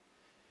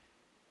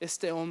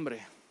este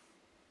hombre,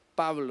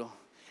 Pablo,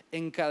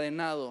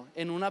 encadenado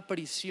en una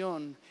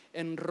prisión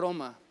en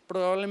Roma,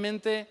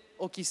 probablemente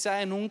o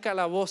quizá en un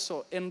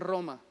calabozo en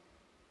Roma,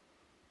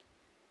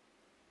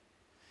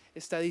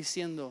 está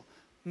diciendo: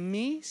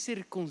 mi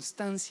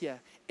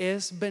circunstancia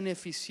es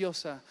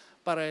beneficiosa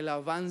para el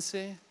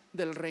avance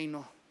del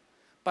reino,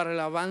 para el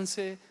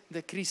avance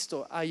de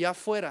Cristo allá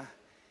afuera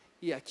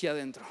y aquí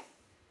adentro.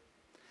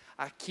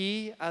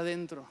 Aquí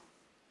adentro.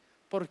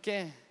 ¿Por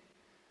qué?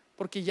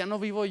 Porque ya no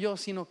vivo yo,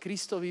 sino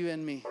Cristo vive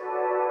en mí.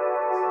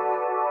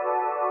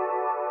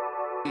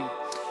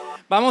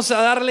 Vamos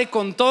a darle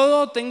con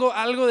todo. Tengo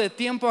algo de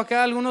tiempo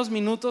acá, algunos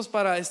minutos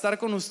para estar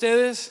con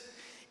ustedes.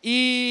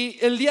 Y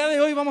el día de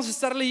hoy vamos a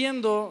estar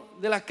leyendo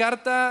de la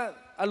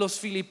carta a los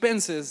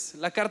Filipenses,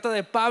 la carta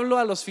de Pablo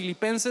a los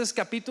Filipenses,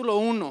 capítulo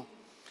 1.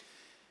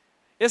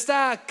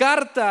 Esta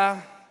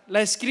carta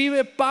la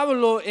escribe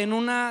Pablo en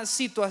una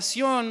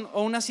situación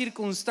o una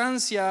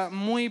circunstancia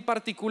muy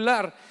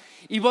particular.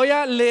 Y voy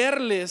a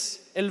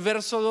leerles el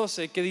verso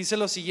 12 que dice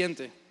lo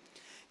siguiente: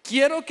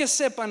 quiero que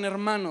sepan,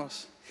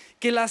 hermanos,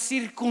 que las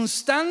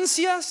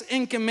circunstancias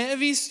en que me he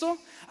visto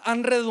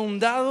han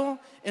redundado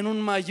en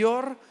un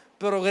mayor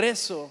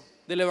progreso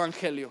del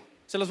evangelio.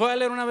 Se los voy a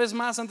leer una vez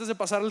más antes de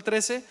pasar al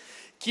 13.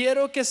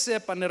 Quiero que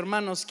sepan,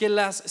 hermanos, que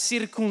las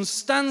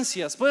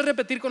circunstancias, ¿puedes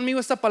repetir conmigo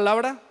esta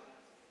palabra?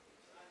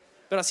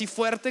 Pero así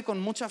fuerte, con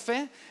mucha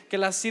fe. Que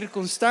las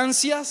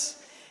circunstancias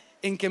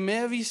en que me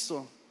he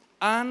visto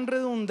han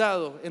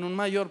redundado en un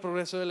mayor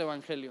progreso del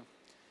evangelio.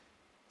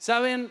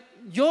 Saben,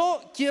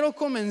 yo quiero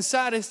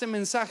comenzar este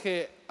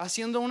mensaje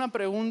haciendo una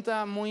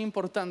pregunta muy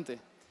importante,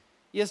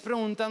 y es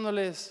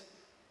preguntándoles: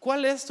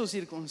 ¿cuál es tu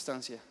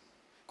circunstancia?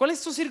 ¿Cuál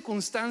es tu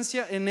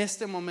circunstancia en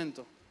este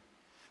momento?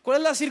 ¿Cuál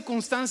es la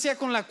circunstancia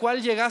con la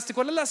cual llegaste?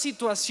 ¿Cuál es la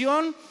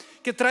situación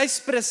que traes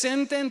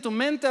presente en tu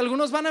mente?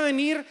 Algunos van a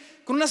venir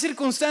con una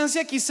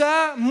circunstancia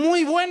quizá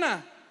muy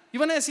buena y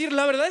van a decir: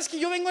 la verdad es que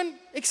yo vengo en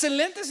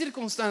excelentes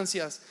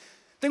circunstancias.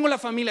 Tengo la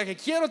familia que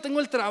quiero, tengo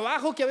el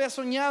trabajo que había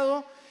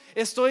soñado,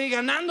 estoy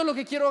ganando lo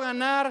que quiero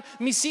ganar,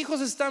 mis hijos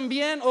están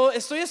bien, o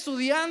estoy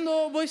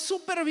estudiando, voy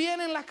súper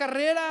bien en la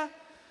carrera.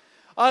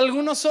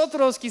 Algunos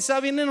otros quizá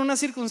vienen en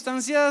unas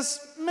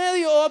circunstancias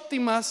medio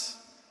óptimas,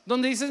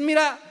 donde dices: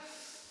 mira,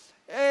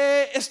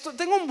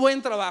 tengo un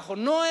buen trabajo,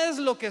 no es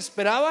lo que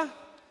esperaba,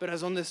 pero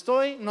es donde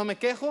estoy, no me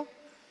quejo.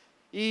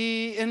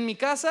 Y en mi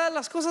casa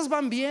las cosas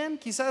van bien,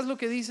 quizás lo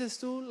que dices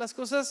tú, las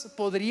cosas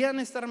podrían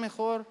estar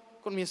mejor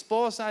con mi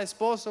esposa,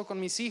 esposo, con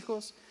mis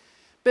hijos,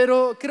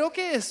 pero creo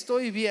que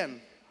estoy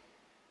bien.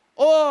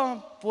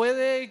 O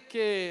puede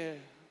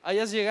que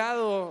hayas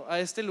llegado a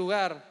este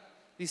lugar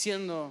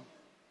diciendo: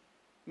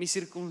 mis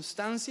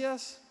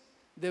circunstancias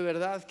de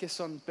verdad que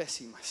son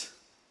pésimas.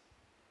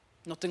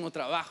 No tengo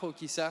trabajo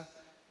quizá,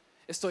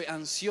 estoy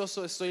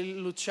ansioso, estoy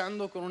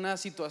luchando con una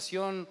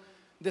situación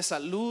de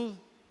salud,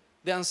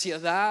 de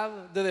ansiedad,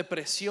 de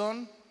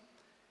depresión.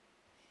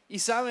 Y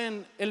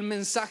saben, el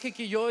mensaje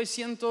que yo hoy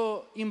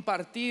siento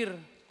impartir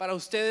para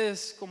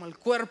ustedes como el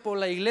cuerpo,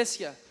 la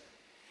iglesia,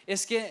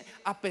 es que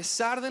a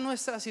pesar de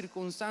nuestra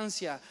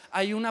circunstancia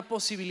hay una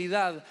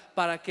posibilidad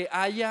para que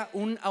haya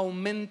un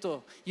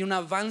aumento y un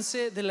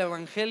avance del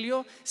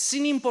evangelio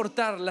sin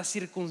importar la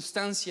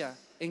circunstancia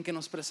en que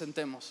nos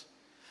presentemos.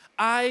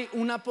 Hay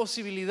una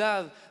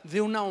posibilidad de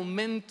un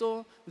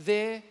aumento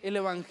del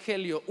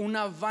evangelio, un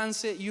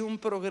avance y un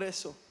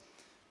progreso.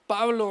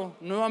 Pablo,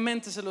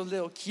 nuevamente se los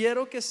leo: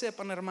 quiero que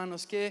sepan,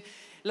 hermanos, que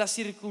las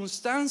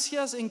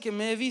circunstancias en que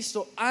me he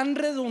visto han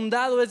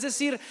redundado, es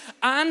decir,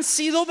 han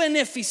sido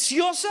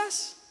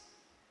beneficiosas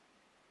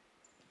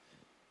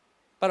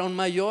para un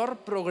mayor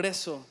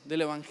progreso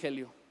del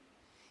evangelio.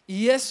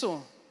 Y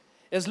eso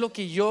es lo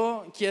que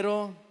yo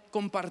quiero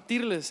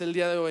compartirles el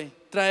día de hoy,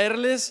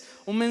 traerles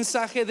un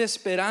mensaje de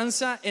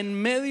esperanza en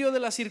medio de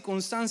la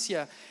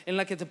circunstancia en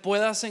la que te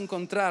puedas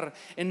encontrar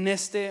en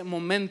este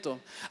momento.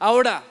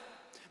 Ahora,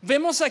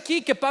 vemos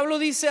aquí que Pablo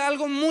dice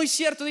algo muy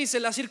cierto.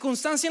 Dice: la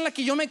circunstancia en la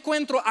que yo me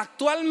encuentro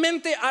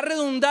actualmente ha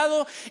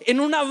redundado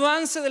en un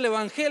avance del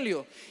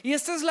evangelio. Y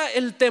este es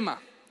el tema,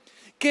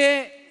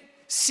 que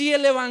si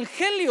el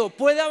evangelio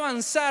puede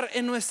avanzar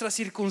en nuestras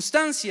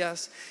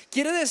circunstancias,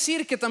 quiere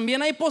decir que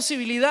también hay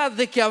posibilidad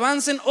de que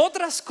avancen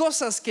otras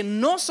cosas que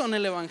no son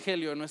el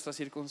evangelio en nuestras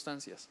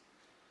circunstancias.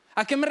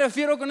 ¿A qué me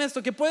refiero con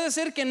esto? Que puede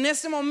ser que en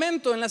este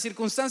momento, en la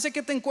circunstancia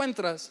que te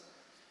encuentras,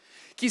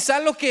 quizá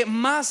lo que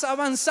más ha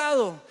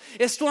avanzado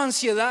es tu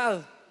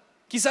ansiedad.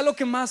 Quizá lo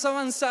que más ha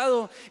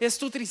avanzado es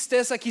tu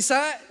tristeza.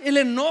 Quizá el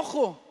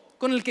enojo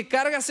con el que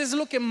cargas es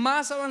lo que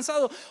más ha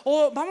avanzado.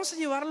 O vamos a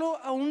llevarlo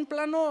a un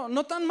plano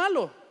no tan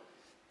malo.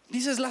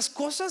 Dices: las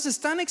cosas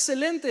están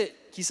excelentes.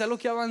 Quizá lo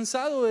que ha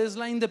avanzado es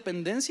la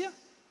independencia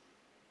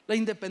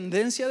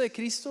de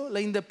Cristo, la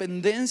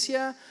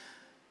independencia.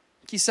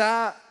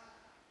 Quizá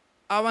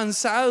ha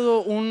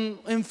avanzado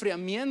un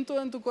enfriamiento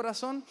en tu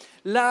corazón.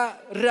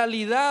 La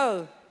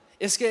realidad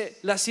es que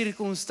las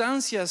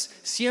circunstancias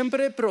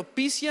siempre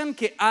propician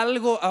que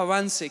algo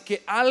avance,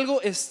 que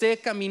algo esté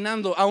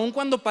caminando. Aun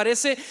cuando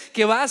parece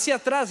que va hacia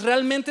atrás,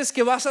 realmente es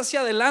que vas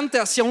hacia adelante,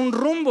 hacia un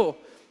rumbo.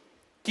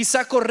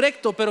 Quizá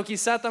correcto, pero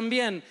quizá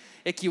también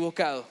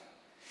equivocado.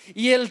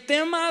 Y el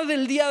tema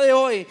del día de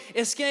hoy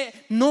es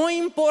que no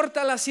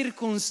importa la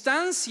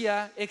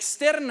circunstancia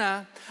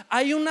externa,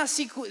 hay una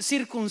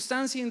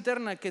circunstancia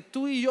interna que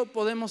tú y yo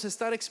podemos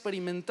estar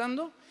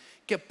experimentando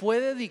que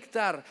puede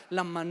dictar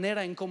la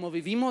manera en cómo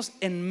vivimos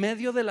en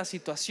medio de la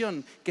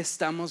situación que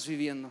estamos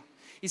viviendo.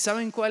 ¿Y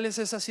saben cuál es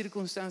esa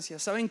circunstancia?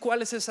 ¿Saben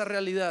cuál es esa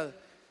realidad?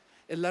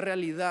 Es la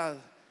realidad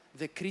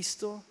de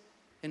Cristo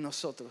en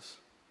nosotros,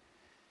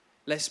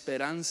 la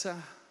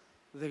esperanza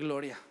de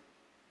gloria.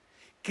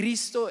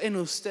 Cristo en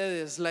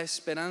ustedes, la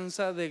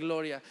esperanza de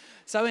gloria.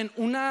 Saben,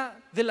 una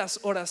de las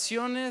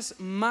oraciones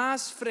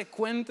más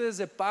frecuentes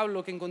de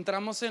Pablo que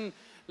encontramos en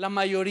la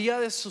mayoría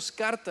de sus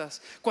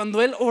cartas,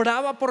 cuando él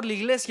oraba por la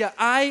iglesia,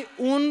 hay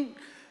un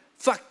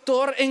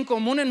factor en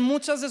común en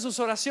muchas de sus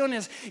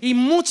oraciones. Y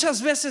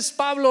muchas veces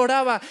Pablo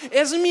oraba: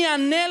 es mi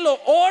anhelo,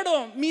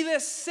 oro, mi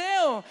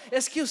deseo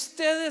es que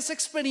ustedes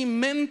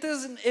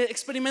experimenten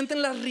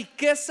las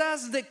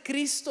riquezas de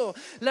Cristo,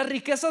 las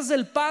riquezas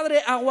del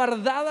Padre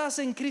aguardadas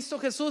en Cristo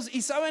Jesús.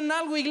 Y ¿saben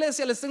algo,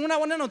 iglesia? Les tengo una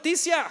buena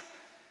noticia.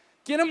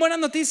 ¿Quieren buenas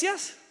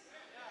noticias?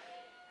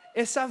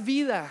 Esa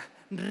vida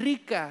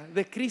rica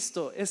de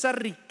Cristo, esa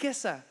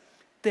riqueza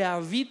te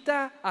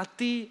habita a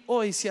ti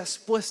hoy si has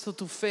puesto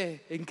tu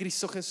fe en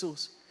Cristo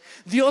Jesús.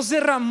 Dios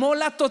derramó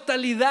la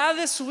totalidad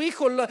de su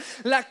Hijo,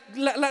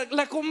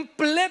 la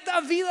completa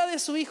vida de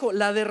su Hijo,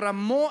 la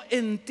derramó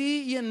en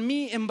ti y en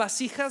mí en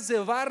vasijas de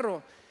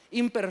barro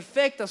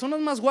imperfectas, unas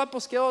más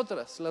guapos que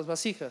otras las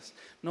vasijas,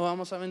 no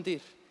vamos a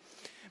mentir.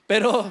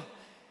 Pero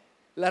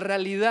la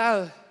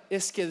realidad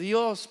es que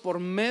Dios, por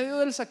medio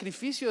del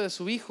sacrificio de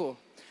su Hijo,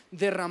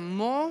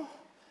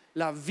 derramó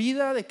la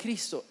vida de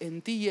Cristo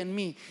en ti y en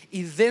mí.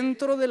 Y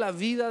dentro de la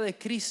vida de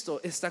Cristo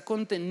está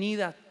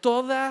contenida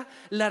toda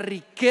la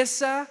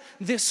riqueza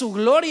de su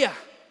gloria.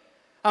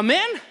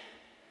 Amén.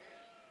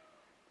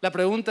 La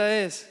pregunta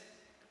es: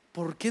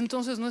 ¿por qué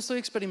entonces no estoy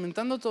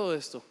experimentando todo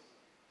esto?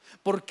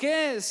 ¿Por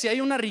qué, si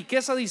hay una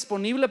riqueza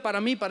disponible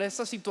para mí, para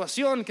esta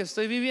situación que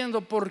estoy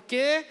viviendo, por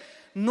qué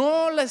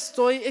no la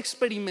estoy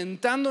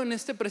experimentando en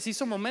este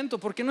preciso momento?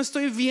 ¿Por qué no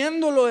estoy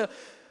viéndolo de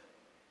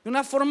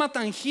una forma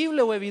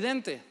tangible o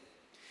evidente?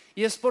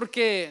 Y es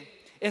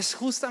porque es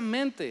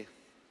justamente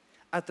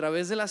a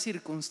través de las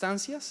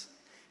circunstancias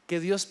que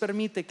Dios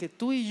permite que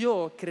tú y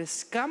yo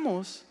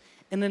crezcamos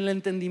en el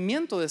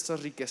entendimiento de estas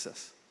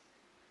riquezas.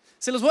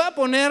 Se los voy a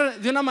poner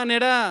de una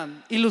manera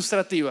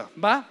ilustrativa,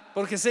 ¿va?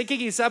 Porque sé que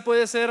quizá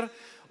puede ser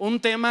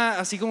un tema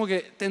así como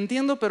que te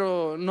entiendo,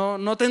 pero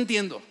no te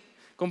entiendo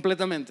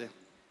completamente.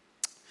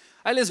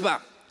 Ahí les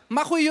va.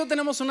 Majo y yo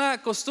tenemos una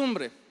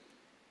costumbre,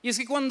 y es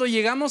que cuando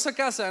llegamos a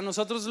casa,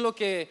 nosotros lo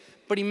que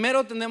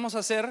primero tendemos a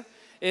hacer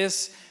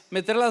es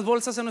meter las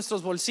bolsas en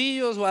nuestros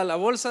bolsillos o a la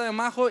bolsa de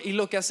Majo, y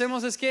lo que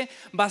hacemos es que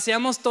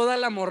vaciamos toda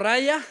la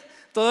morralla,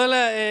 todas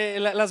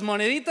las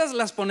moneditas,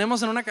 las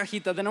ponemos en una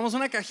cajita. Tenemos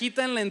una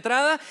cajita en la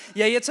entrada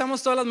y ahí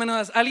echamos todas las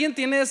monedas. ¿Alguien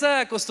tiene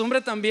esa costumbre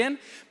también?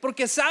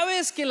 Porque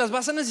sabes que las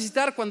vas a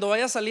necesitar cuando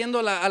vayas saliendo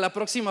a la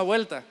próxima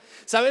vuelta.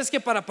 Sabes que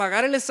para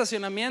pagar el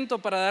estacionamiento,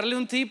 para darle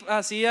un tip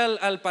así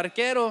al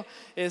parquero,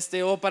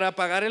 o para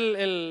pagar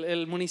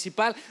el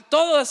municipal,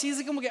 todo así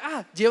es como que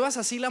llevas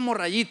así la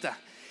morrayita.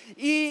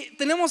 Y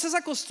tenemos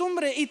esa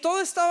costumbre, y todo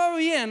estaba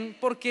bien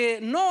porque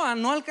Noah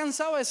no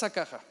alcanzaba esa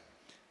caja,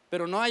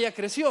 pero Noah ya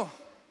creció.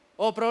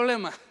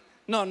 Problema.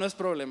 No es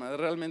problema,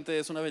 realmente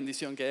es una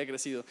bendición que haya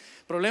crecido.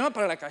 Problema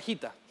para la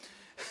cajita.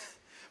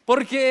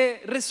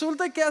 Porque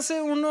resulta que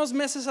hace unos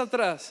meses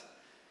atrás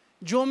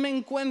yo me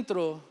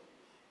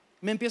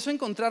empiezo a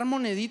encontrar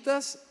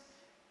moneditas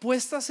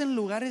puestas en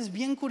lugares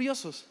bien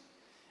curiosos.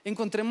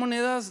 Encontré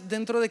monedas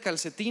dentro de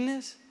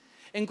calcetines,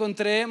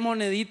 encontré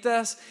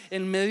moneditas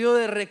en medio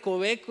de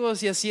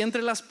recovecos y así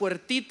entre las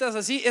puertitas,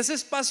 así ese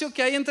espacio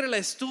que hay entre la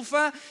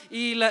estufa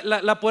y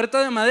la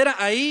puerta de madera,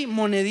 ahí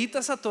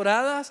moneditas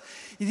atoradas.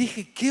 Y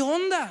dije, ¿qué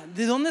onda?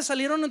 ¿De dónde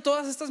salieron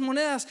todas estas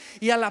monedas?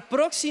 Y a la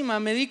próxima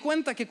me di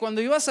cuenta que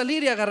cuando iba a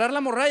salir y agarrar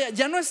la morralla,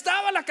 ya no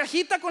estaba la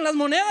cajita con las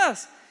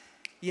monedas.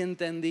 Y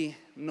entendí,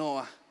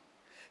 Noah.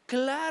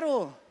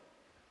 Claro.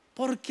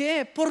 ¿Por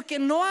qué? Porque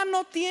Noah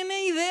no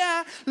tiene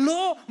idea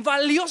lo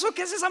valioso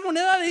que es esa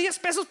moneda de 10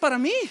 pesos para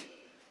mí,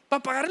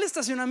 para pagar el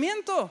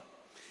estacionamiento.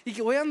 Y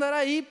que voy a andar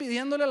ahí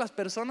pidiéndole a las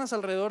personas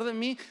alrededor de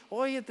mí: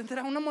 oye, te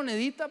trae una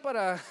monedita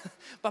para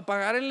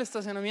pagar el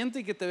estacionamiento,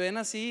 y que te ven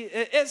así.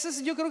 Esa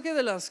es, yo creo que,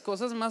 de las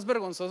cosas más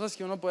vergonzosas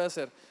que uno puede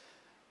hacer,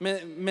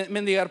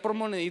 mendigar por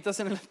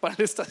moneditas para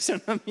el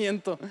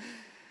estacionamiento.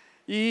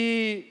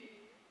 Y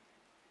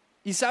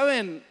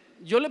saben,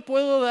 yo le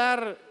puedo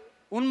dar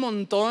un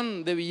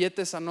montón de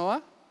billetes a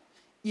Noah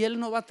y él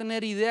no va a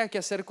tener idea qué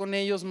hacer con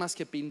ellos más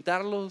que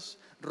pintarlos,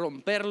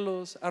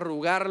 romperlos,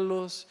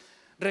 arrugarlos,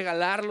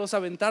 regalarlos,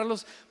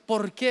 aventarlos.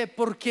 ¿Por qué?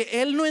 Porque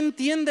él no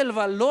entiende el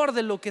valor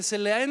de lo que se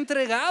le ha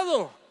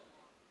entregado.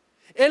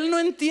 Él no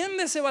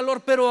entiende ese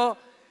valor, pero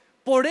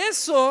por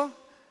eso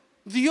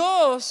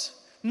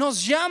Dios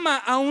nos llama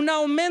a un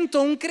aumento,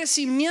 a un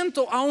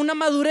crecimiento, a una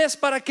madurez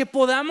para que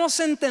podamos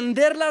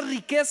entender las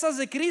riquezas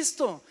de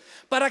Cristo,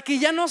 para que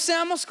ya no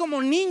seamos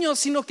como niños,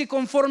 sino que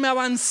conforme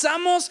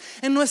avanzamos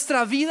en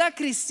nuestra vida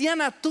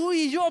cristiana, tú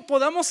y yo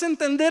podamos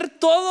entender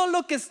todo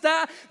lo que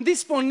está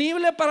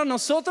disponible para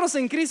nosotros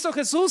en Cristo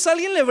Jesús.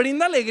 ¿Alguien le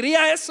brinda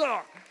alegría a eso?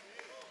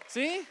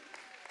 ¿Sí?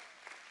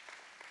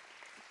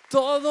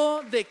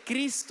 Todo de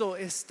Cristo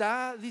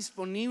está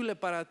disponible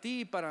para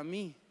ti y para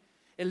mí.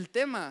 El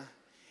tema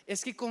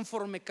es que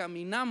conforme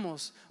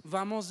caminamos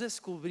vamos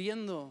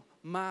descubriendo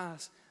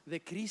más de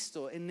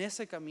Cristo en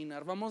ese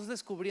caminar, vamos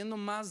descubriendo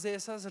más de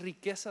esas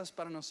riquezas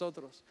para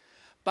nosotros.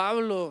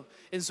 Pablo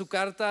en su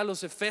carta a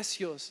los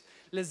Efesios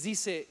les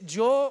dice: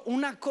 yo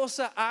una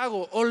cosa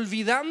hago,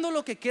 olvidando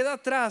lo que queda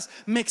atrás,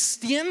 me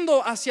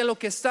extiendo hacia lo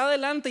que está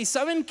adelante. ¿Y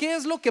saben qué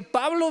es lo que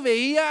Pablo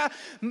veía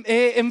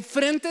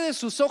enfrente de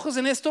sus ojos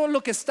en esto,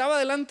 lo que estaba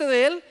delante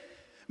de él?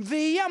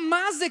 Veía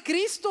más de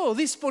Cristo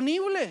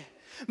disponible.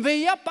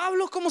 Veía a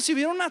Pablo como si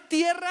hubiera una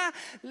tierra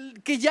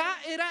que ya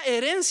era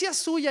herencia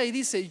suya, y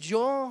dice: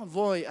 yo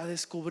voy a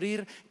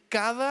descubrir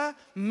cada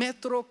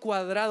metro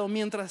cuadrado.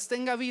 Mientras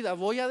tenga vida,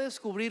 voy a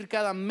descubrir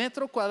cada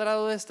metro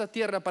cuadrado de esta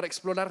tierra para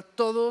explorar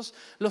todos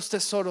los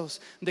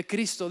tesoros de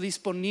Cristo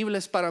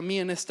disponibles para mí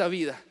en esta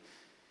vida.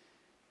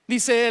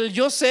 Dice él: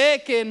 yo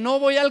sé que no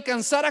voy a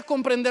alcanzar a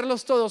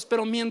comprenderlos todos,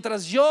 pero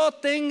mientras yo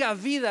tenga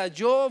vida,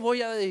 yo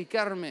voy a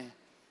dedicarme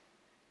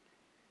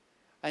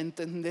a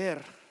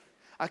entender,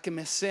 a que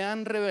me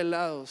sean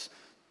revelados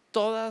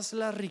todas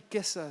las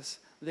riquezas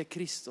de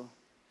Cristo.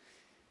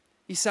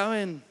 Y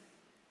 ¿saben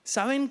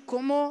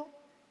cómo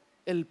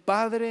el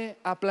Padre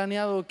ha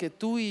planeado que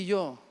tú y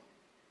yo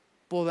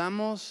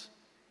podamos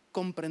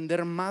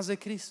comprender más de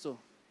Cristo?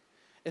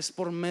 Es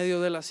por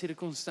medio de las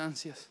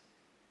circunstancias.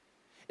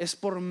 Es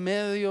por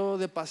medio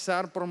de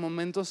pasar por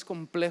momentos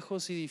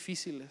complejos y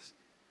difíciles.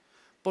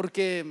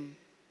 Porque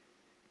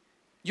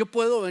yo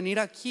puedo venir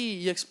aquí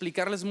y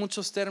explicarles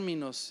muchos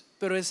términos,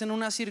 pero es en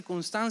una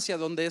circunstancia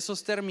donde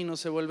esos términos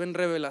se vuelven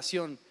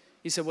revelación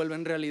y se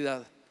vuelven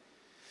realidad.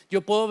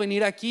 Yo puedo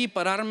venir aquí,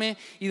 pararme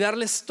y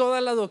darles toda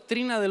la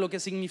doctrina de lo que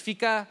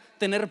significa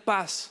tener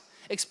paz,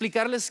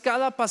 explicarles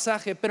cada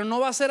pasaje, pero no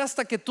va a ser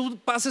hasta que tú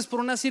pases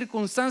por una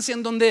circunstancia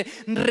en donde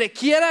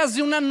requieras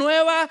de una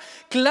nueva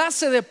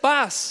clase de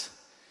paz,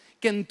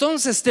 que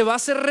entonces te va a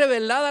ser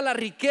revelada la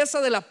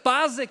riqueza de la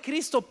paz de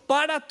Cristo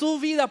para tu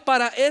vida,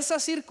 para esa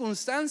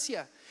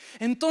circunstancia.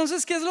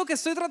 Entonces, ¿qué es lo que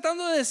estoy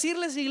tratando de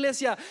decirles,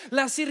 iglesia?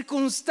 Las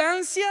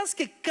circunstancias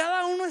que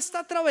cada uno está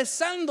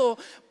atravesando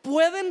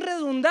pueden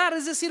redundar,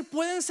 es decir,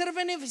 pueden ser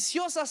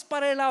beneficiosas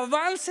para el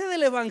avance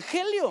del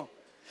evangelio.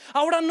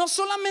 Ahora, no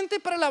solamente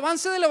para el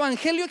avance del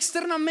evangelio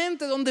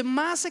externamente, donde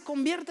más se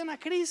convierten a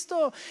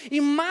Cristo y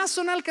más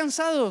son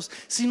alcanzados,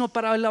 sino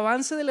para el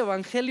avance del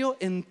evangelio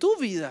en tu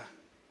vida.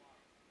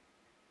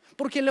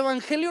 Porque el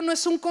evangelio no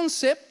es un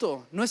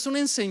concepto, no es una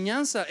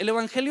enseñanza, el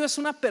evangelio es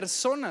una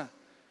persona.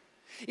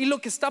 Y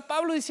lo que está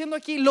Pablo diciendo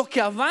aquí, lo que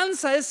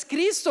avanza es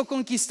Cristo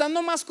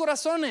conquistando más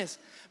corazones.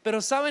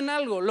 Pero ¿saben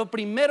algo? Lo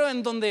primero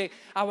en donde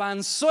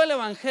avanzó el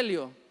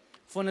evangelio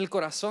fue en el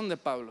corazón de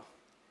Pablo.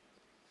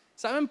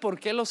 ¿Saben por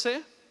qué lo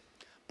sé?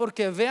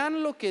 Porque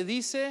vean lo que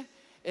dice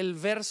el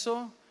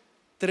verso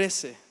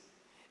 13.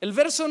 El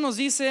verso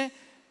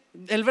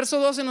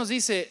 12 nos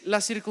dice: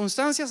 las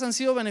circunstancias han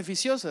sido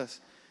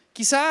beneficiosas.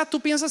 Quizá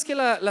tú piensas que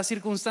la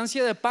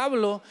circunstancia de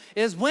Pablo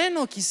es,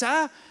 bueno,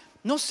 quizá,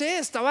 no sé,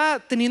 estaba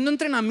teniendo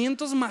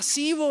entrenamientos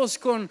masivos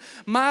con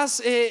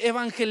más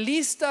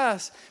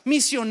evangelistas,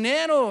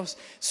 misioneros,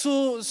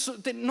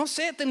 no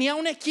sé, tenía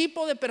un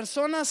equipo de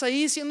personas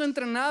ahí siendo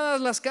entrenadas,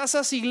 las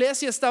casas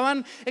iglesias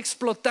estaban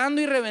explotando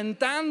y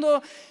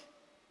reventando.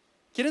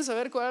 ¿Quieren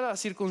saber cuál era la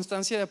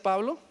circunstancia de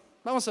Pablo?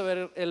 Vamos a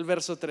ver el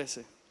verso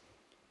 13.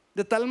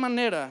 De tal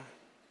manera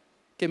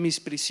que mis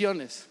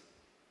prisiones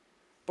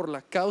por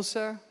la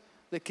causa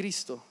de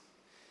Cristo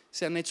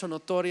se han hecho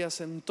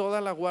notorias en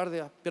toda la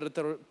guardia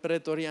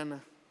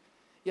pretoriana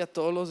y a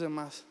todos los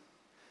demás.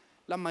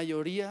 La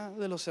mayoría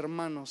de los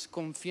hermanos,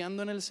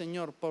 confiando en el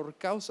Señor por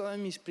causa de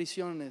mis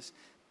prisiones,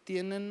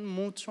 tienen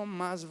mucho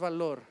más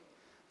valor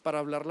para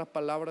hablar la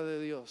palabra de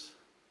Dios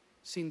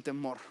sin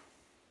temor.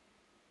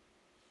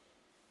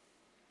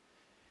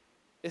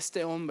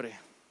 Este hombre,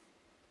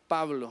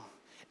 Pablo,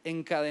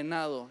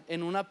 encadenado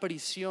en una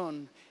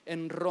prisión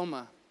en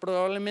Roma,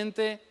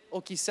 probablemente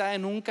o quizá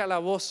en un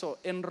calabozo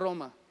en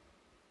Roma,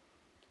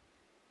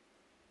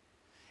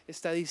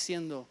 está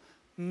diciendo: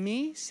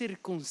 mi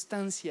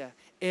circunstancia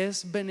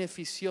es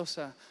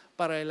beneficiosa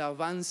para el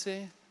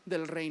avance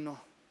del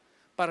reino,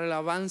 para el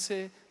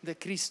avance de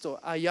Cristo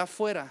allá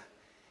afuera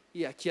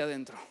y aquí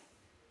adentro.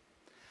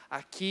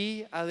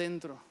 Aquí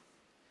adentro.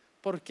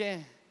 ¿Por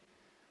qué?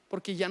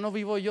 Porque ya no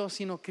vivo yo,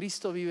 sino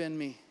Cristo vive en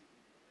mí.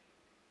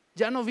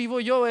 Ya no vivo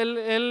yo.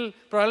 Él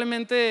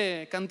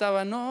probablemente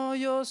cantaba: no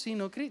yo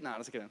sino Cristo.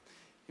 No se crean.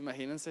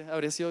 Imagínense,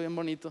 habría sido bien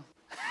bonito.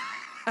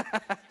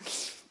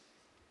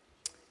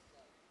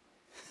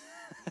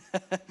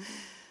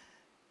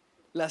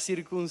 La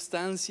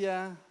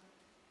circunstancia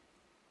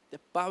de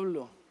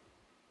Pablo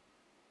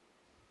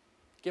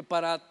que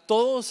para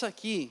todos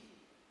aquí,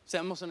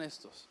 seamos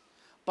honestos,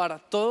 para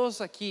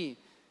todos aquí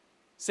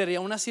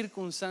sería una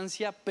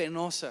circunstancia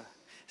penosa,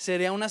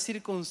 sería una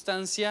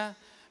circunstancia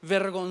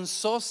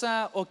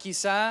vergonzosa, o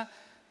quizá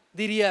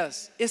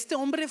dirías, este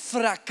hombre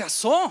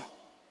fracasó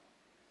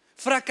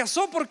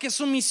porque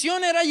su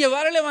misión era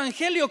llevar el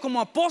evangelio como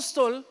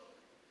apóstol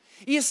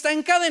y está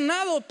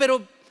encadenado.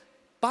 Pero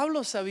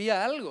Pablo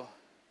sabía algo: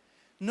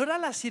 no era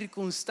la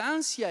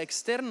circunstancia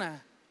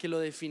externa que lo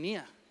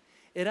definía,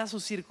 era su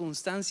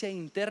circunstancia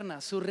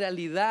interna, su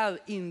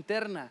realidad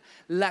interna,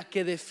 la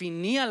que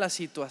definía la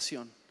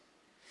situación.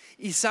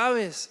 Y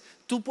sabes,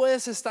 tú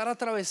puedes estar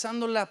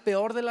atravesando la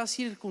peor de las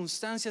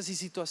circunstancias y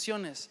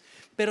situaciones,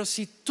 pero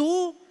si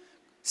tú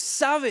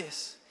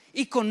sabes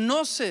y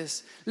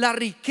conoces la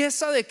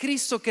riqueza de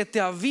Cristo que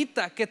te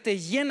habita, que te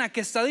llena,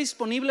 que está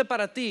disponible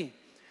para ti,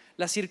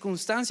 la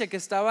circunstancia que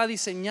estaba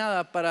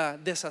diseñada para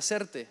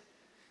deshacerte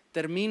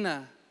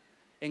termina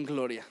en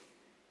gloria,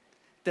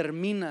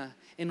 termina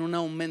en un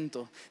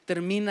aumento,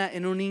 termina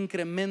en un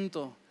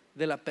incremento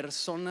de la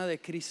persona de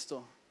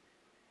Cristo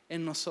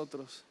en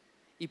nosotros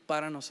y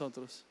para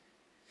nosotros.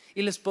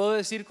 Y les puedo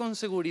decir con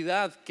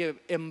seguridad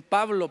que en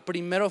Pablo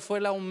primero fue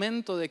el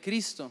aumento de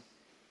Cristo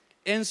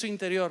en su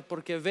interior,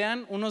 porque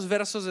vean unos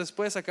versos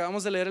después,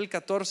 acabamos de leer el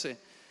 14,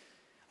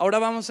 ahora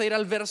vamos a ir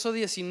al verso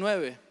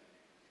 19,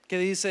 que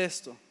dice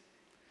esto: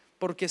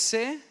 porque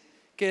sé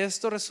que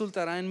esto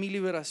resultará en mi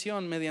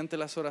liberación mediante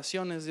las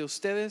oraciones de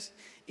ustedes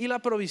y la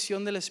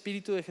provisión del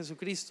Espíritu de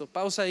Jesucristo.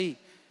 Pausa ahí.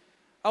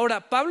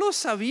 Ahora, Pablo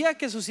sabía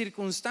que su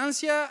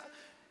circunstancia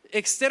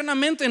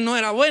externamente no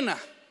era buena,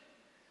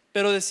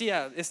 pero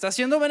decía, está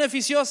siendo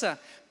beneficiosa,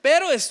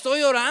 pero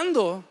estoy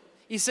orando,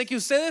 y sé que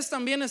ustedes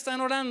también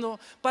están orando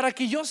para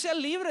que yo sea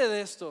libre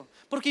de esto,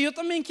 porque yo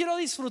también quiero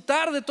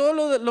disfrutar de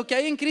todo lo que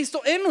hay en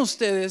Cristo en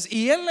ustedes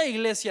y en la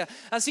iglesia.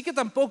 Así que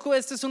tampoco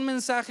este es un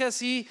mensaje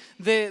así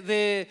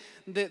de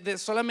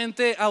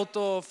solamente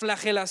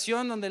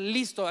autoflagelación, donde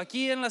listo,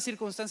 aquí en la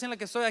circunstancia en la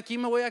que estoy, aquí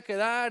me voy a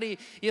quedar y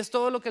es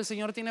todo lo que el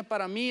Señor tiene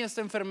para mí,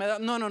 esta enfermedad.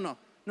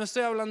 No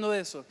estoy hablando de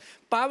eso.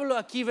 Pablo,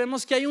 aquí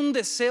vemos que hay un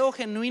deseo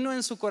genuino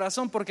en su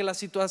corazón porque la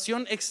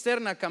situación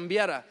externa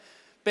cambiara,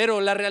 pero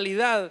la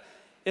realidad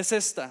es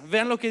esta.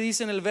 Vean lo que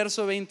dice en el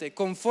verso 20: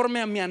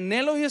 conforme a mi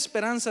anhelo y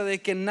esperanza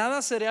de que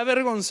nada seré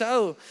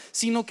avergonzado,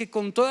 sino que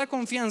con toda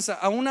confianza,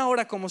 aún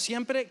ahora como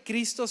siempre,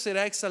 Cristo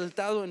será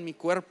exaltado en mi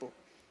cuerpo,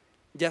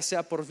 ya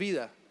sea por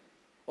vida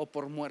o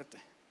por muerte.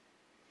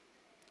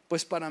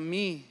 Pues para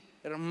mí,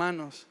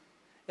 hermanos,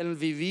 el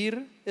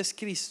vivir es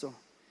Cristo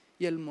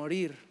y el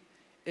morir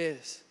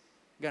es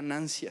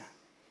ganancia.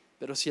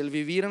 Pero si el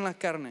vivir en la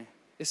carne,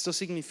 esto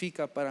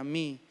significa para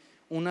mí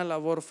una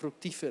labor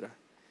fructífera,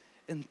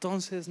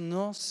 entonces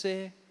no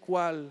sé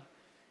cuál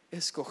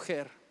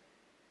escoger.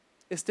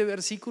 Este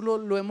versículo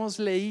lo hemos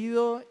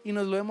leído y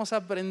nos lo hemos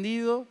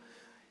aprendido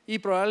y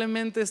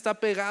probablemente está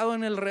pegado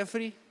en el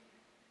refri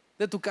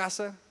de tu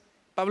casa.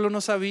 Pablo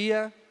no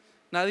sabía,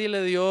 nadie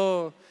le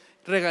dio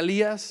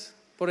regalías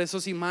por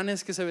esos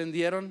imanes que se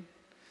vendieron,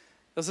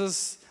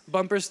 esos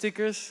bumper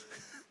stickers.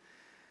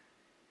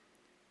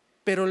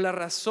 Pero la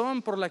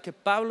razón por la que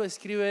Pablo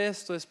escribe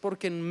esto es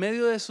porque en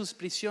medio de sus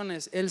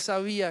prisiones él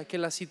sabía que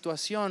la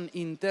situación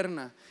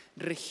interna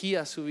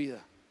regía su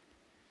vida.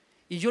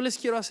 Y yo les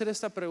quiero hacer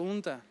esta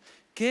pregunta: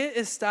 ¿qué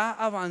está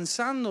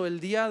avanzando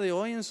el día de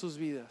hoy en sus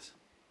vidas?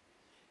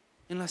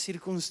 En la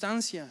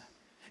circunstancia,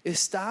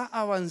 ¿está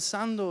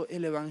avanzando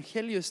el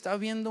evangelio? ¿Está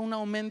habiendo un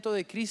aumento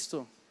de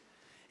Cristo?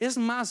 Es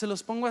más, se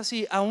los pongo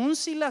así: aun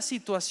si la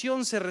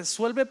situación se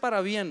resuelve para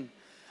bien,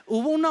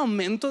 ¿hubo un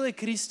aumento de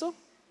Cristo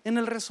en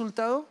el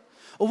resultado?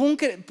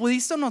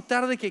 ¿Pudiste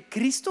notar de que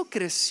Cristo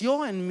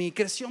creció en mí,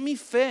 creció mi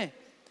fe?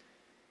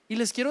 Y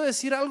les quiero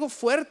decir algo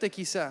fuerte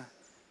quizá: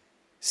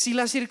 si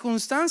la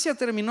circunstancia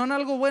terminó en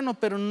algo bueno,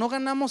 pero no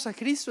ganamos a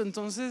Cristo,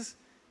 entonces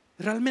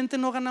realmente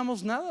no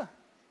ganamos nada.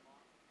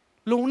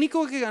 Lo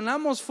único que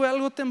ganamos fue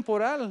algo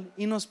temporal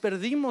y nos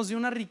perdimos de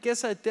una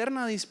riqueza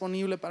eterna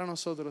disponible para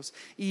nosotros.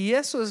 Y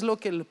eso es lo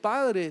que el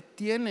Padre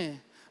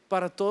tiene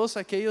para todos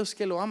aquellos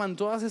que lo aman,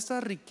 todas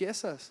estas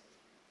riquezas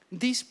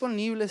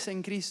disponibles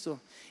en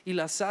Cristo, y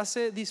las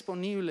hace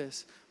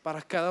disponibles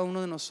para cada uno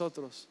de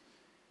nosotros,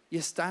 y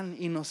están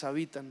y nos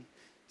habitan.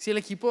 Si el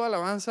equipo de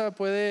alabanza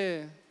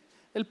puede,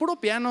 el puro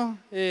piano,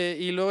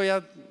 y luego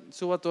ya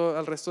suba todo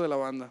al resto de la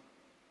banda.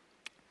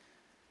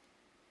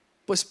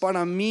 Pues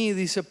para mí,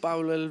 dice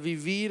Pablo, el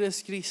vivir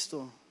es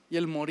Cristo y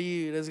el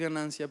morir es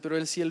ganancia.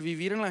 Pero si el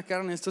vivir en la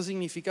carne, esto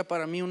significa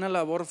para mí una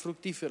labor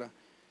fructífera,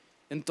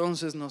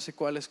 entonces no sé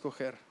cuál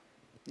escoger,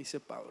 dice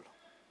Pablo.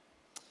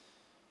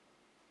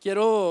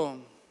 Quiero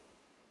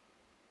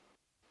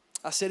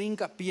hacer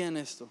hincapié en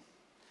esto.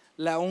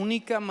 La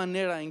única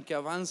manera en que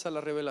avanza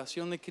la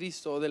revelación de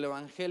Cristo o del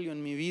evangelio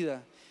en mi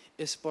vida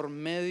es por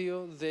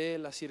medio de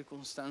las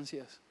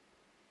circunstancias.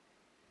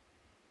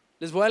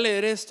 Les voy a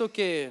leer esto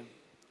que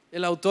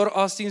el autor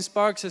Austin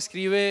Sparks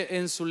escribe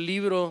en su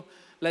libro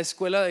La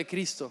Escuela de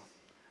Cristo,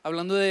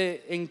 hablando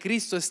de en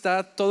Cristo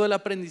está todo el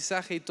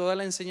aprendizaje y toda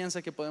la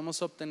enseñanza que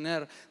podemos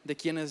obtener de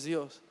quién es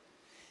Dios.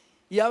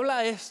 Y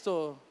habla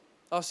esto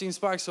Austin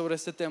Sparks sobre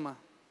este tema.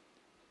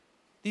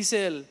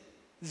 Dice él: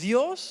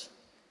 Dios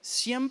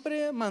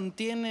siempre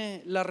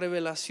mantiene la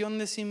revelación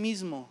de sí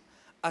mismo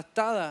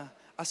atada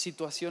a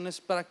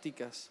situaciones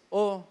prácticas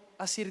o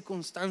a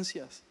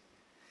circunstancias.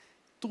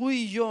 Tú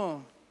y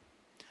yo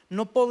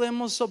no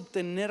podemos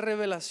obtener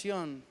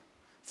revelación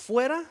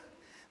fuera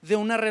de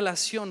una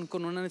relación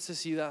con una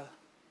necesidad.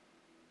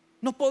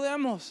 No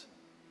podemos.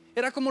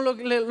 Era como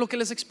lo que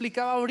les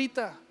explicaba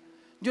ahorita.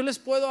 Yo les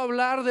puedo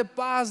hablar de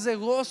paz, de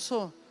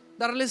gozo,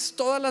 darles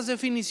todas las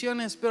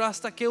definiciones, pero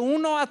hasta que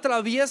uno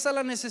atraviesa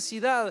la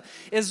necesidad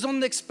es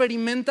donde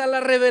experimenta la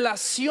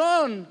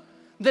revelación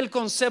del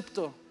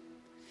concepto.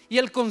 Y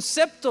el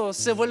concepto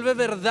se vuelve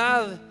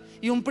verdad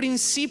y un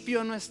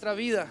principio en nuestra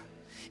vida.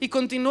 Y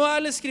continúa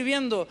él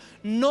escribiendo: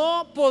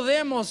 no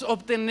podemos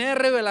obtener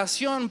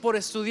revelación por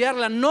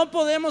estudiarla. No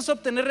podemos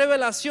obtener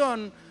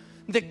revelación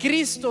de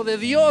Cristo, de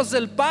Dios,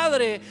 del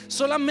Padre,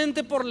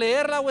 solamente por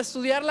leerla o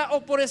estudiarla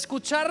o por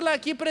escucharla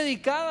aquí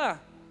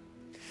predicada.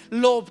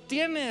 Lo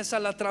obtienes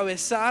al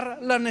atravesar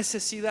la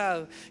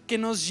necesidad que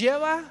nos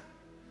lleva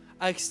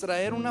a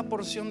extraer una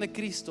porción de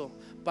Cristo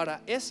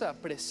para esa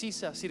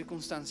precisa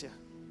circunstancia.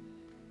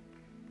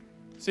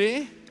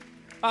 ¿Sí?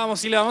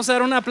 Vamos, y le vamos a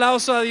dar un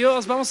aplauso a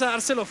Dios, vamos a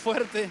dárselo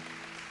fuerte.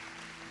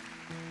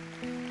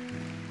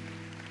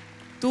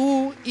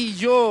 Tú y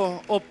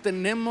yo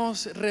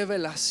obtenemos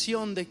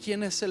revelación de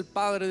quién es el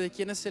Padre, de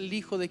quién es el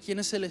Hijo, de quién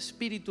es el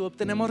Espíritu.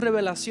 Obtenemos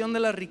revelación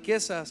de las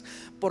riquezas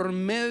por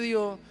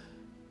medio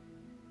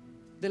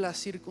de las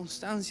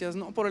circunstancias,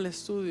 no por el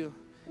estudio.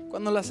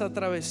 Cuando las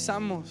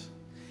atravesamos,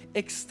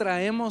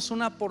 extraemos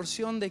una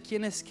porción de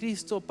quién es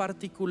Cristo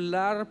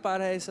particular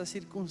para esa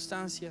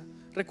circunstancia.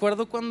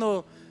 Recuerdo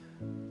cuando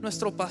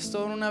nuestro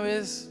pastor una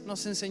vez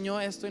nos enseñó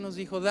esto y nos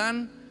dijo: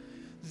 Dan,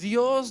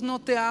 Dios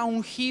no te ha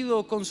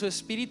ungido con su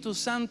Espíritu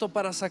Santo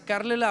para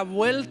sacarle la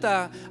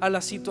vuelta a la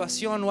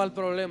situación o al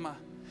problema.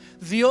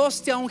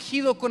 Dios te ha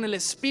ungido con el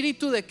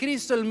Espíritu de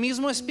Cristo, el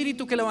mismo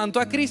Espíritu que levantó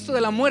a Cristo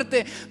de la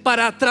muerte,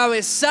 para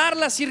atravesar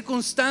la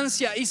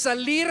circunstancia y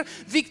salir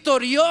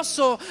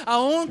victorioso.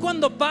 Aun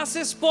cuando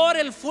pases por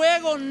el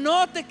fuego,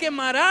 no te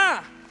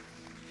quemará.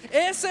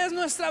 Esa es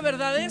nuestra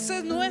verdad, esa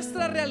es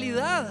nuestra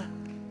realidad.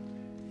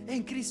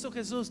 En Cristo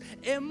Jesús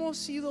hemos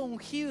sido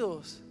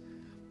ungidos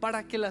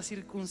para que las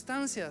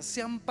circunstancias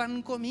sean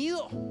pan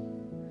comido.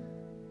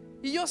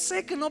 Y yo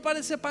sé que no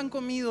parece pan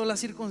comido la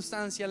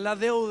circunstancia, la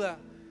deuda,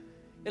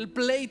 el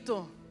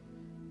pleito,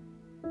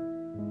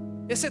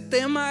 ese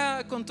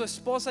tema con tu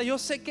esposa. Yo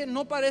sé que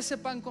no parece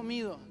pan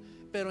comido,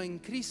 pero en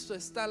Cristo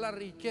está la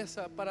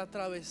riqueza para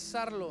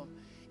atravesarlo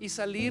y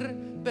salir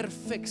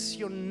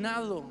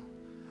perfeccionado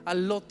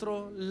al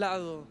otro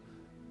lado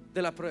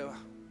de la prueba.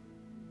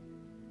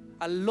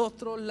 Al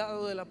otro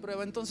lado de la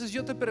prueba. Entonces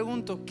yo te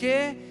pregunto: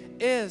 ¿qué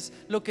es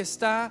lo que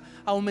está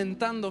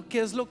aumentando? ¿Qué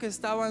es lo que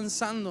está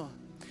avanzando?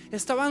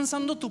 ¿Está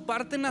avanzando tu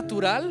parte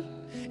natural?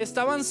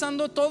 ¿Está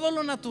avanzando todo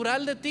lo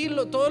natural de ti,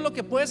 todo lo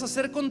que puedes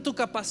hacer con tu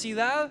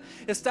capacidad?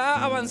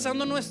 ¿Está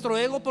avanzando nuestro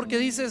ego porque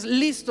dices: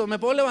 listo, me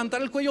puedo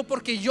levantar el cuello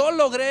porque yo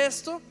logré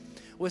esto?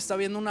 ¿O está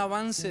viendo un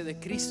avance de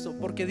Cristo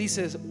porque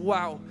dices: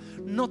 wow,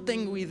 no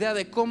tengo idea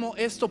de cómo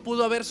esto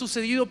pudo haber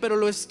sucedido, pero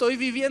lo estoy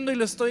viviendo y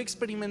lo estoy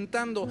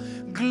experimentando?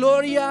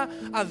 Gloria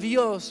a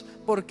Dios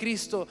por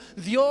Cristo.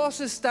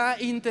 Dios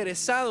está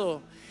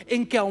interesado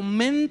en que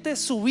aumente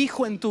su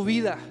Hijo en tu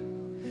vida.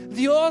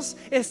 Dios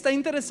está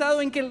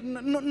interesado en que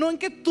no en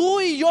que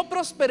tú y yo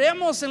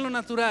prosperemos en lo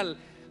natural.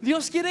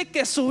 Dios quiere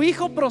que su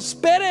Hijo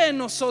prospere en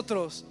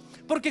nosotros,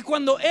 porque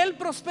cuando Él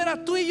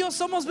prospera, tú y yo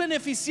somos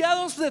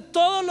beneficiados de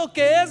todo lo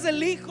que es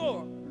del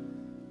Hijo.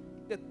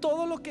 De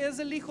todo lo que es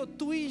del Hijo,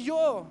 tú y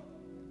yo.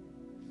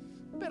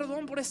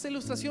 Perdón por esta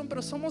ilustración,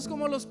 pero somos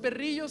como los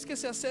perrillos que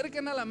se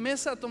acercan a la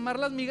mesa a tomar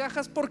las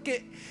migajas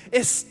porque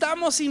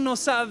estamos y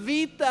nos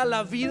habita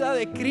la vida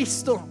de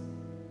Cristo.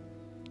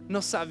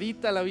 Nos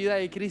habita la vida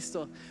de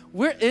Cristo.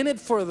 We're in it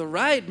for the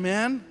ride,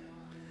 man.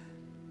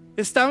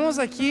 Estamos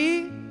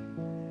aquí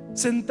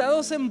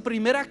sentados en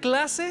primera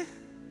clase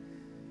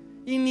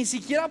y ni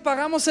siquiera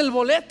pagamos el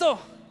boleto,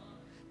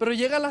 pero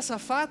llega la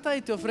azafata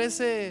y te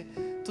ofrece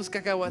tus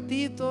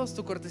cacahuatitos,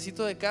 tu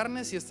cortecito de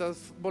carne si estás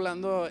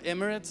volando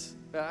Emirates,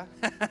 ¿verdad?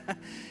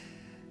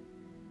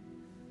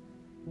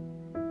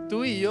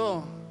 Tú y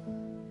yo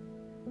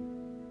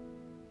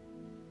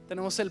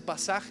tenemos el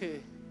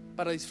pasaje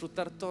para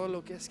disfrutar todo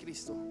lo que es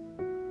Cristo.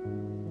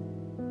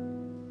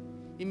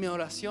 Y mi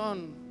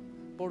oración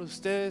por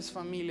ustedes,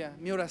 familia,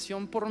 mi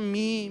oración por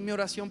mí, mi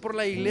oración por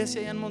la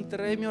iglesia allá en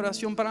Monterrey, mi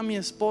oración para mi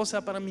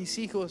esposa, para mis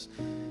hijos,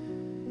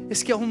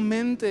 es que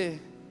aumente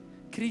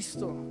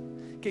Cristo,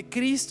 que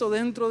Cristo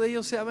dentro de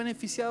ellos sea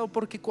beneficiado,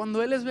 porque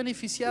cuando Él es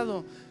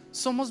beneficiado,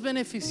 somos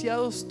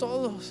beneficiados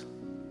todos.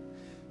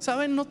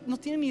 ¿Saben? No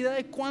tienen idea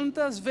de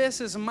cuántas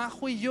veces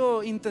Majo y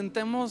yo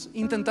intentamos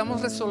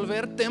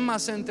resolver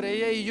temas entre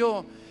ella y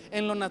yo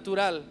en lo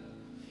natural,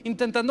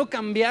 intentando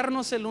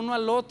cambiarnos el uno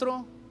al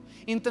otro,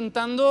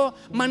 intentando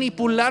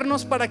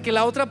manipularnos para que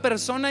la otra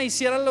persona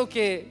hiciera lo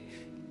que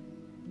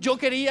yo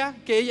quería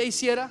que ella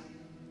hiciera.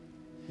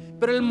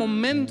 Pero el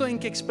momento en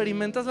que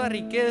experimentas la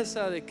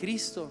riqueza de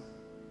Cristo,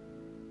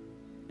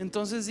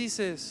 entonces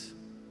dices,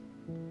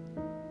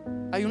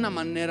 hay una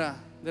manera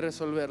de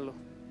resolverlo.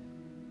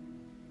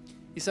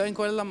 ¿Y saben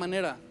cuál es la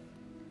manera?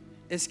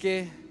 Es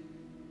que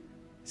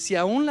si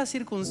aún la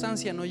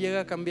circunstancia no llega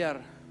a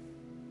cambiar,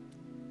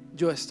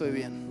 yo estoy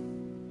bien.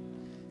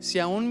 Si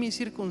aún mi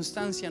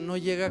circunstancia no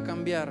llega a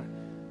cambiar,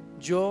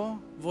 yo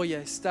voy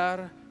a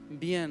estar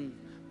bien,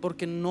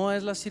 porque no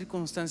es la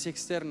circunstancia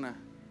externa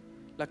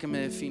la que me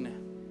define,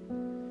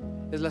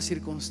 es la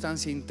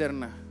circunstancia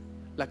interna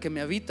la que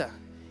me habita.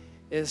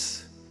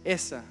 Es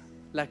esa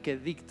la que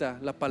dicta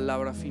la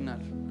palabra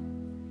final.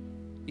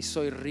 Y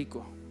soy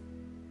rico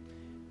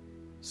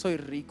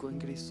en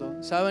Cristo.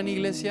 ¿Saben,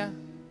 iglesia?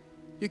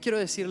 Yo quiero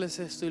decirles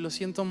esto y lo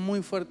siento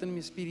muy fuerte en mi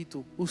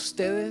espíritu.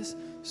 Ustedes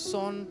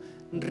son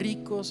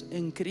ricos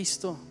en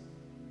Cristo.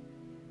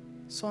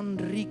 Son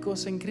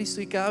ricos en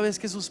Cristo. Y cada vez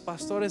que sus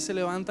pastores se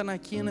levantan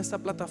aquí en esta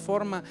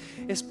plataforma,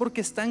 es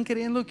porque están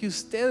queriendo que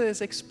ustedes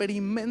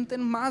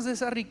experimenten más de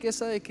esa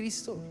riqueza de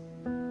Cristo.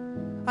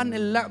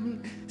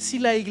 Si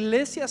la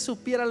iglesia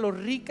supiera lo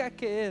rica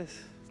que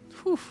es,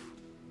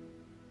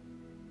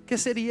 ¿qué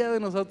sería de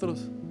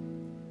nosotros?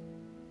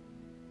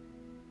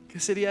 ¿Qué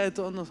sería de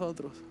todos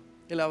nosotros?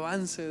 El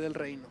avance del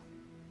reino.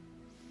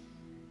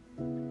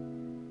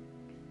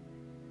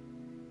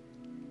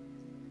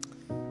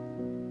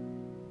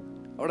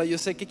 Ahora yo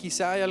sé que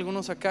quizá hay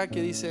algunos acá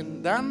que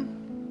dicen: Dan,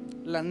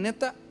 la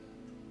neta,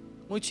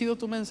 muy chido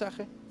tu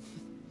mensaje,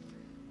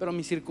 pero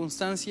mi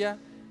circunstancia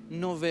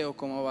no veo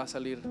cómo voy a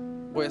salir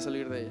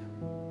de ella.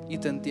 Y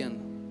te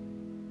entiendo.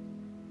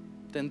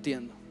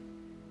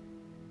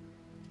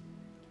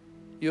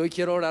 Y hoy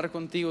quiero orar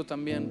contigo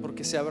también,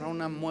 porque se abra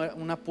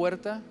una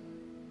puerta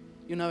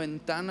y una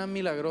ventana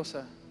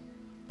milagrosa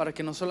para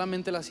que no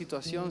solamente la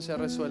situación sea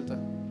resuelta,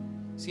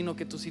 sino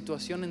que tu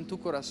situación en tu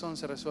corazón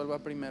se resuelva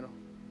primero,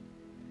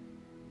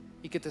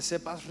 y que te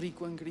sepas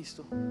rico en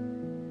Cristo,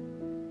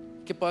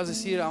 que puedas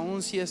decir: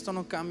 aun si esto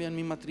no cambia en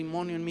mi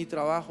matrimonio, en mi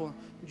trabajo,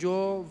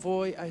 yo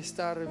voy a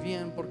estar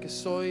bien porque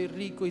soy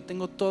rico y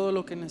tengo todo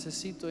lo que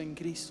necesito en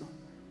Cristo.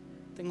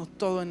 Tengo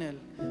todo en Él.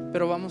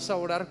 Pero vamos a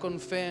orar con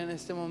fe en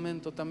este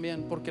momento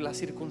también, porque la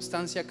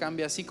circunstancia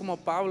cambia. Así como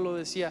Pablo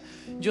decía: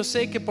 yo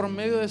sé que por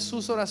medio de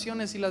sus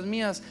oraciones y las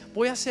mías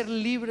voy a ser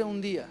libre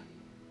un día.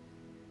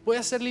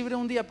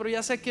 Pero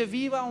ya sea que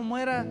viva o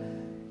muera,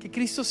 que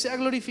Cristo sea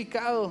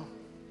glorificado.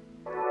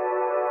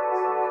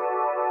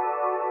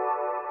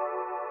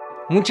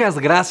 Muchas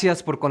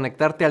gracias por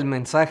conectarte al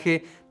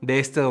mensaje de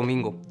este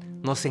domingo.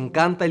 Nos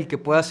encanta el que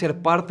puedas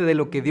ser parte de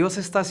lo que Dios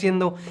está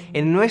haciendo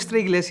en nuestra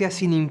iglesia,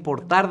 sin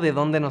importar de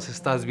dónde nos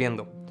estás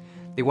viendo.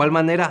 De igual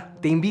manera,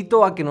 te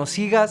invito a que nos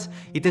sigas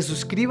y te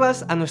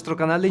suscribas a nuestro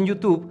canal en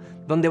YouTube,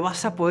 donde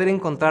vas a poder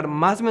encontrar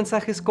más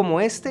mensajes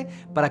como este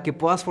para que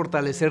puedas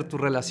fortalecer tu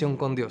relación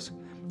con Dios.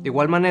 De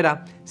igual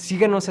manera,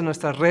 síguenos en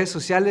nuestras redes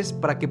sociales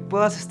para que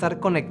puedas estar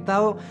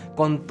conectado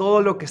con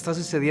todo lo que está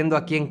sucediendo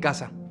aquí en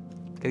casa.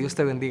 Que Dios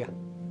te bendiga.